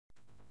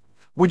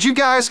Would you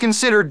guys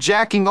consider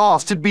jacking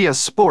off to be a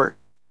sport?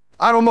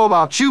 I don't know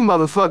about you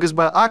motherfuckers,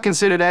 but I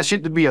consider that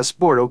shit to be a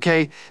sport,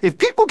 okay? If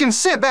people can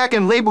sit back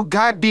and label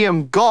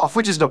goddamn golf,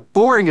 which is the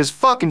boringest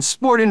fucking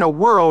sport in the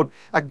world,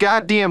 a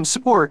goddamn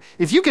sport,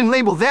 if you can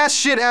label that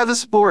shit as a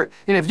sport,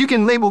 and if you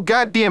can label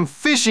goddamn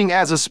fishing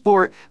as a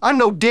sport, I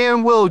know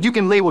damn well you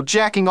can label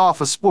jacking off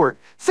a sport.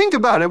 Think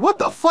about it, what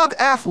the fuck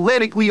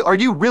athletically are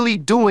you really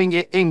doing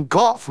in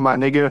golf, my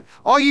nigga?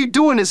 All you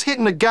doing is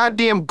hitting a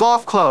goddamn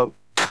golf club.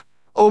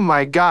 Oh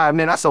my god,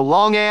 man, that's a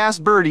long-ass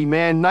birdie,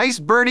 man. Nice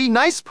birdie,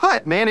 nice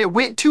putt, man. It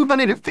went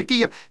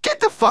 250.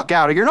 Get the fuck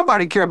out of here.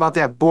 Nobody care about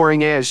that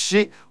boring-ass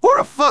shit. Who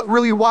the fuck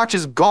really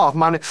watches golf,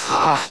 man?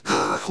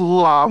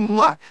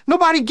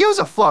 Nobody gives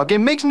a fuck. It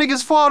makes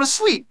niggas fall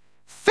asleep.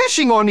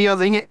 Fishing, on the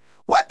other hand,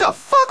 what the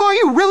fuck are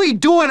you really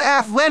doing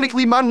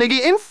athletically, my nigga,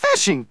 in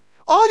fishing?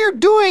 All you're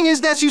doing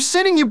is that you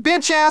sitting your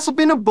bitch ass up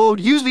in a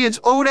boat. Usually it's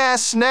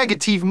old-ass snagger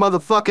teeth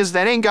motherfuckers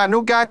that ain't got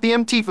no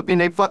goddamn teeth up in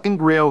their fucking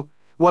grill.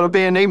 What up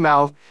in their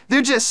mouth.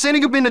 They're just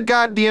sitting up in the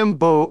goddamn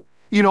boat,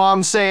 you know what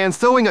I'm saying,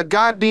 throwing a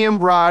goddamn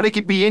rod. It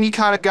could be any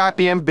kind of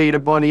goddamn beta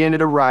bunny into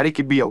the rod. It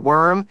could be a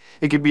worm,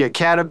 it could be a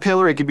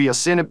caterpillar, it could be a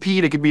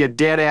centipede, it could be a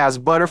dead-ass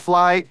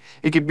butterfly,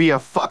 it could be a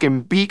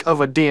fucking beak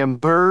of a damn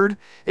bird,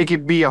 it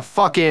could be a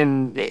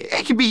fucking,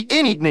 it could be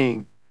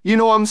anything. You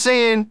know what I'm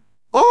saying?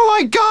 Oh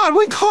my god,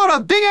 we caught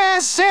a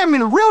big-ass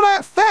salmon, reel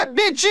that fat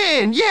bitch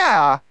in,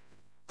 yeah!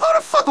 How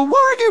the fuck,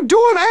 what are you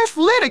doing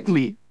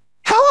athletically?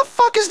 How the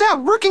fuck is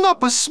that working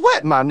up a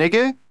sweat, my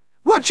nigga?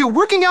 What, you're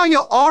working out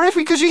your arms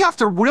because you have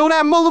to reel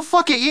that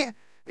motherfucker in?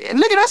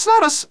 Nigga, that's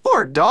not a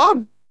sport,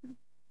 dog.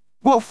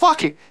 Well,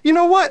 fuck it. You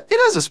know what? It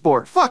is a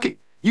sport. Fuck it.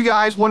 You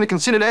guys want to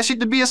consider that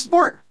shit to be a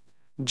sport?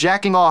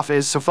 Jacking off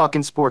is a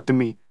fucking sport to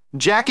me.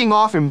 Jacking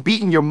off and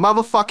beating your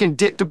motherfucking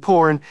dick to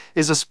porn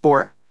is a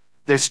sport.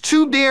 There's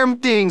two damn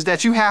things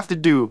that you have to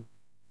do.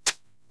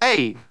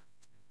 A,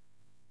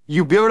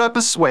 you build up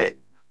a sweat.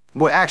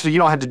 Well, actually, you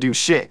don't have to do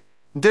shit.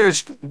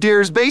 There's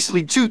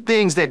basically two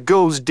things that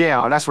goes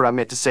down. That's what I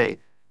meant to say.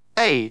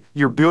 A,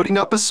 you're building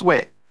up a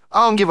sweat.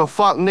 I don't give a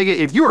fuck, nigga.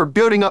 If you are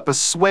building up a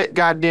sweat,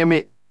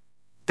 goddammit,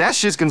 that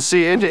shit's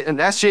considered, and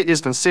that shit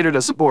is considered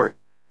a sport.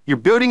 You're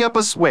building up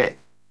a sweat.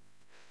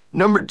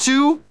 Number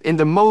two, and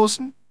the most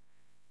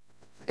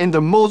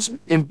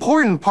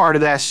important part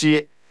of that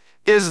shit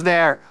is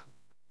that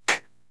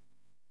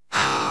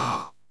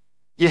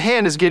your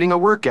hand is getting a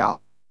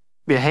workout.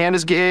 Your hand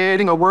is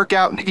getting a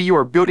workout, nigga. You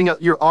are building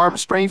up your arm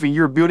strength and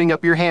you're building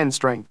up your hand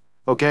strength,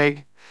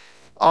 okay?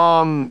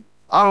 I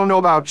don't know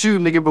about you,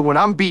 nigga, but when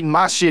I'm beating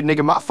my shit,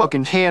 nigga, my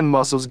fucking hand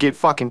muscles get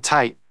fucking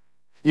tight.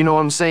 You know what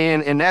I'm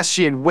saying? And that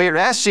shit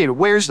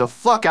wears the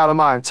fuck out of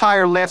my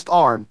entire left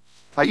arm.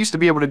 I used to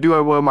be able to do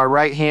it with my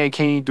right hand,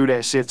 can't even do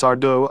that shit, so I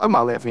do it with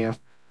my left hand.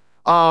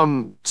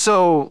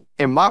 So,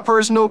 in my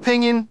personal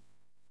opinion,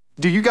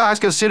 do you guys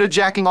consider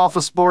jacking off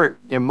a sport?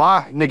 In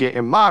my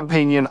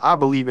opinion, I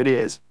believe it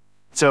is.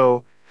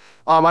 So,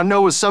 I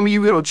know what some of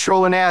you little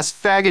trolling ass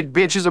faggot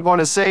bitches are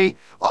gonna say,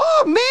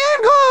 oh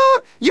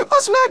man, you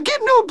must not get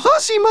no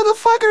pussy,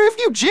 motherfucker, if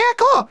you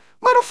jack off.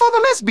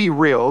 Motherfucker, let's be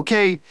real,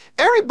 okay?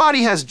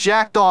 Everybody has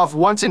jacked off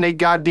once in their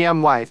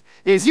goddamn life.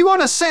 If you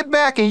wanna sit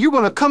back and you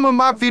wanna come on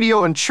my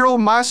video and troll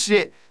my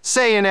shit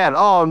saying that,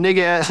 oh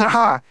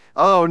nigga,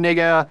 oh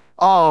nigga,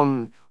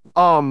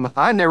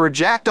 I never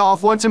jacked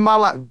off once in my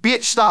life.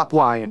 Bitch, stop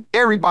lying.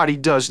 Everybody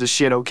does the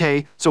shit,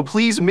 okay? So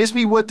please miss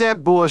me with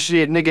that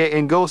bullshit, nigga,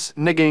 and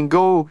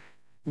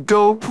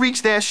go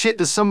preach that shit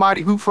to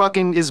somebody who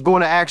fucking is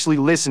going to actually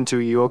listen to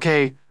you,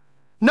 okay?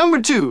 Number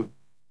two.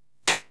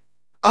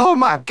 Oh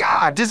my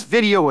god, this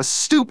video was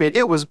stupid.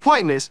 It was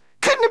pointless.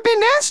 Couldn't have been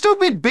that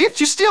stupid,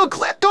 bitch. You still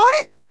clicked on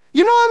it?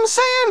 You know what I'm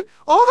saying?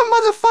 All the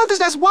motherfuckers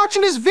that's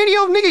watching this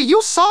video, nigga,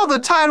 you saw the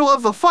title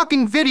of the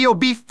fucking video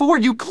before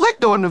you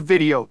clicked on the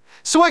video.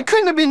 So I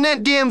couldn't have been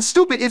that damn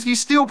stupid if you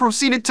still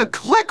proceeded to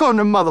click on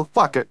the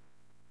motherfucker.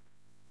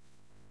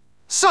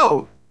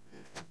 So,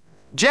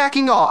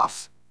 jacking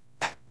off.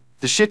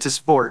 The shit's a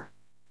sport.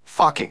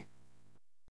 Fucking.